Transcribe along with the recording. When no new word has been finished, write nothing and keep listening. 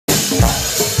I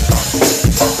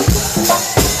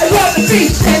love the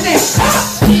beach and it's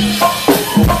hot.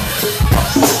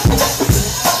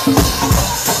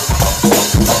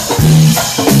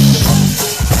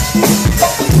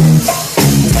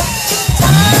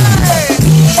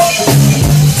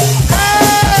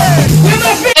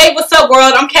 Hey, what's up,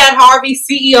 world? I'm Kat Harvey,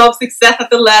 CEO of Success at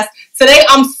the Less. Today,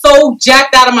 I'm so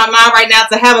jacked out of my mind right now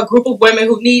to have a group of women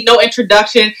who need no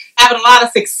introduction, having a lot of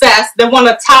success. They're one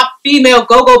of the top female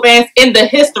go-go bands in the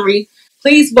history.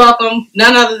 Please welcome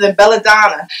none other than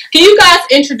Dona. Can you guys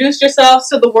introduce yourselves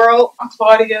to the world? I'm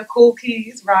Claudia Cool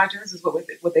Keys Rogers is what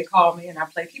they call me, and I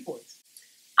play keyboards.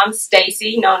 I'm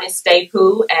Stacy, known as Stay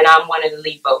Poo, and I'm one of the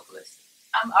lead vocalists.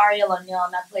 I'm Ariel O'Neill,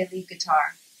 and I play lead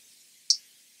guitar.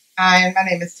 Hi, my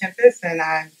name is Tempest, and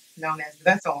I'm known as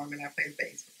the Storm, and I play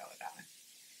bass for Dona.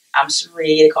 I'm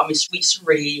Cherie. They call me Sweet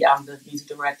Cherie. I'm the music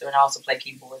director, and I also play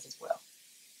keyboards as well.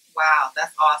 Wow,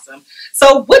 that's awesome.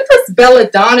 So what does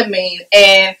Dona mean,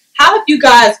 and how have you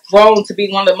guys grown to be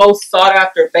one of the most sought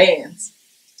after bands?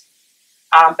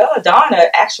 Dona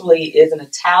actually is an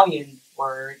Italian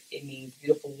word. It means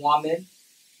beautiful woman.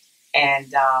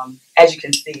 And as you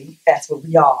can see, that's what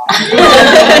we are.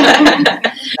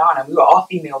 Dona, we were all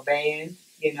female band,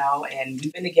 you know, and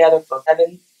we've been together for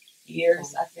 7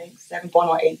 years, I think, 7 going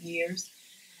on 8 years.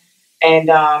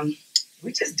 And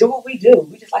we just do what we do.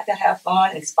 We just like to have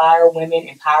fun, inspire women,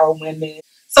 empower women.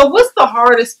 So what's the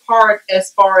hardest part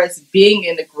as far as being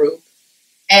in the group?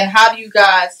 And how do you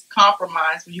guys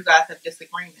compromise when you guys have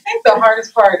disagreements? I think the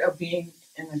hardest part of being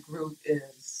in a group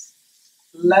is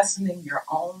lessening your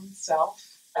own self.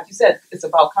 Like you said, it's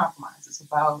about compromise. It's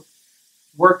about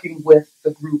working with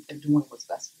the group and doing what's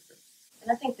best for the group.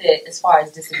 And I think that as far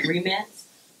as disagreements,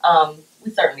 we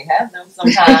certainly have them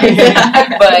sometimes.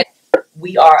 But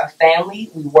we are a family.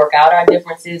 We work out our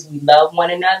differences. We love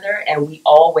one another. And we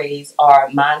always are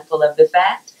mindful of the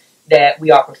fact that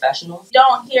we are professionals. You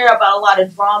don't hear about a lot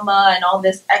of drama and all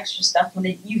this extra stuff when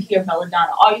you hear Dona.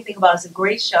 All you think about is a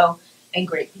great show and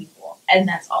great people. And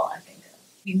that's all I think of.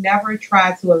 We never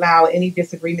try to allow any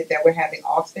disagreement that we're having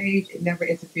off stage. It never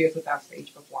interferes with our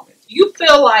stage performance. Do you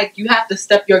feel like you have to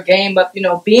step your game up, you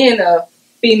know, being a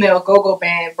female go-go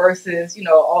band versus, you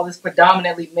know, all this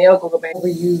predominantly male go-go band?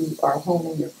 Whenever you are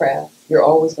honing your craft, you're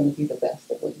always going to be the best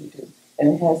at what you do.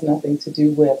 And it has nothing to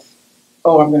do with,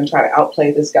 oh, I'm going to try to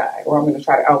outplay this guy, or I'm going to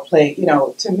try to outplay, you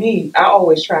know, to me, I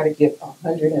always try to give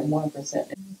 101%.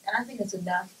 And I think it's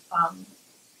enough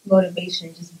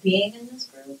motivation just being in this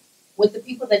group with the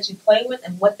people that you play with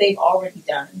and what they've already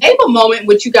done. Name a moment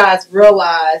which you guys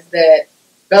realized that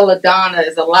Dona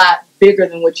is a lot bigger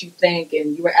than what you think,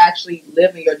 and you were actually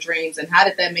living your dreams, and how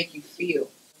did that make you feel?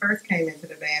 First came into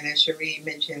the band, as Cherie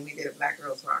mentioned, we did a Black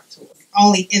Girls Rock tour.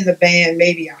 Only in the band,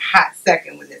 maybe a hot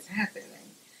second when this happened.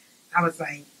 I was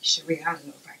like, Cherie, I don't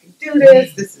know if I can do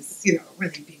this. This is, you know, a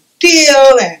really big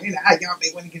deal. And, you know, how y'all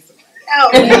may want to get somebody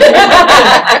out.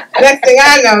 Next thing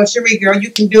I know, Cherie, girl,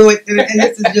 you can do it. And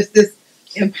this is just this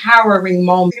empowering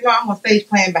moment. You know, I'm on stage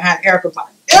playing behind Erica's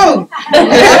like, dude!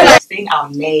 Seeing our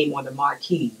name on the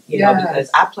marquee, you know, because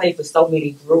I played for so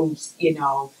many groups, you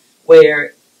know,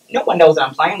 where no one knows that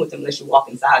I'm playing with them unless you walk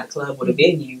inside the club or the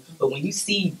venue. But when you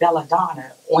see Dona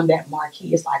on that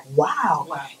marquee, it's like, wow.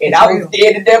 And I was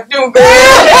dead to death doing but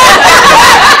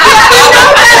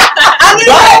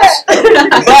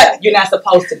you're not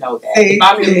supposed to know that. If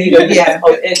I'm your leader, you're not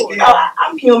supposed to. And, you know,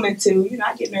 I'm human too. You know,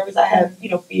 I get nervous. I have, you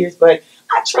know, fears. But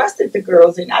I trusted the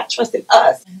girls and I trusted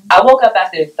us. I woke up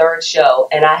after the third show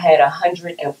and I had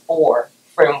 104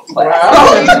 film class.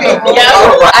 Wow.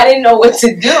 Yeah, I didn't know what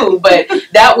to do, but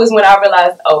that was when I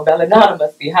realized, oh, Dona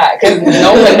must be hot because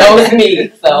no one knows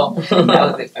me. So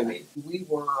that was it for me. We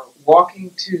were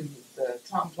walking to the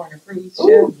Tom Joyner cruise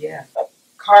ship. Yeah.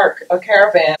 A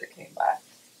caravan that came by.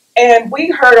 And we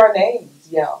heard our names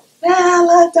yelled,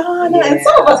 Dona. Yeah. And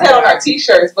some of us had on our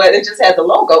t-shirts, but it just had the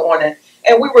logo on it.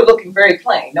 And we were looking very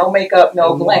plain. No makeup,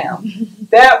 no glam.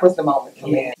 That was the moment for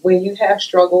me. When you have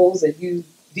struggles and you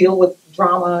deal with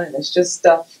drama and it's just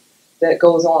stuff that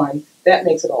goes on, that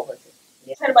makes it all worth it.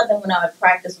 I heard about them when I would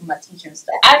practice with my teacher and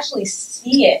stuff. I actually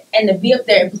see it and to be up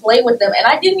there and play with them. And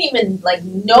I didn't even like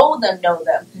know them.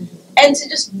 And to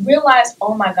just realize,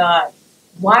 oh my God,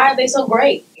 why are they so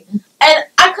great? And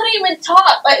I couldn't even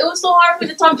talk. Like, it was so hard for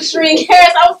me to talk to Cherie and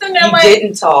Harris. I was sitting there like... You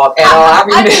didn't talk at all. I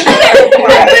remember. I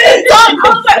didn't talk. I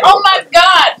was like, oh my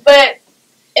God. But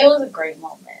it was a great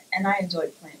moment. And I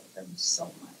enjoyed playing with them so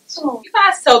much. So you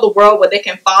guys tell the world where they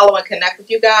can follow and connect with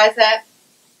you guys at?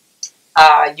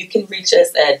 You can reach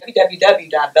us at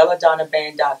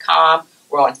www.belladonnaband.com.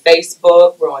 We're on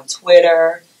Facebook. We're on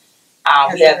Twitter.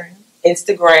 We have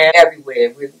Instagram,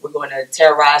 everywhere. We're going to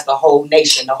terrorize the whole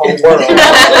nation, the whole world.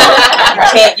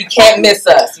 You can't miss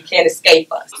us. You can't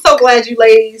escape us. I'm so glad you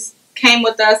ladies came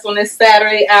with us on this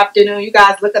Saturday afternoon. You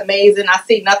guys look amazing. I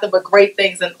see nothing but great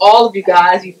things in all of you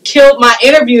guys. You killed my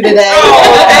interview today.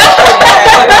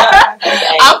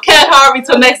 I'm Kat Harvey.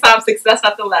 Till next time, success,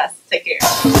 nothing less. Take care.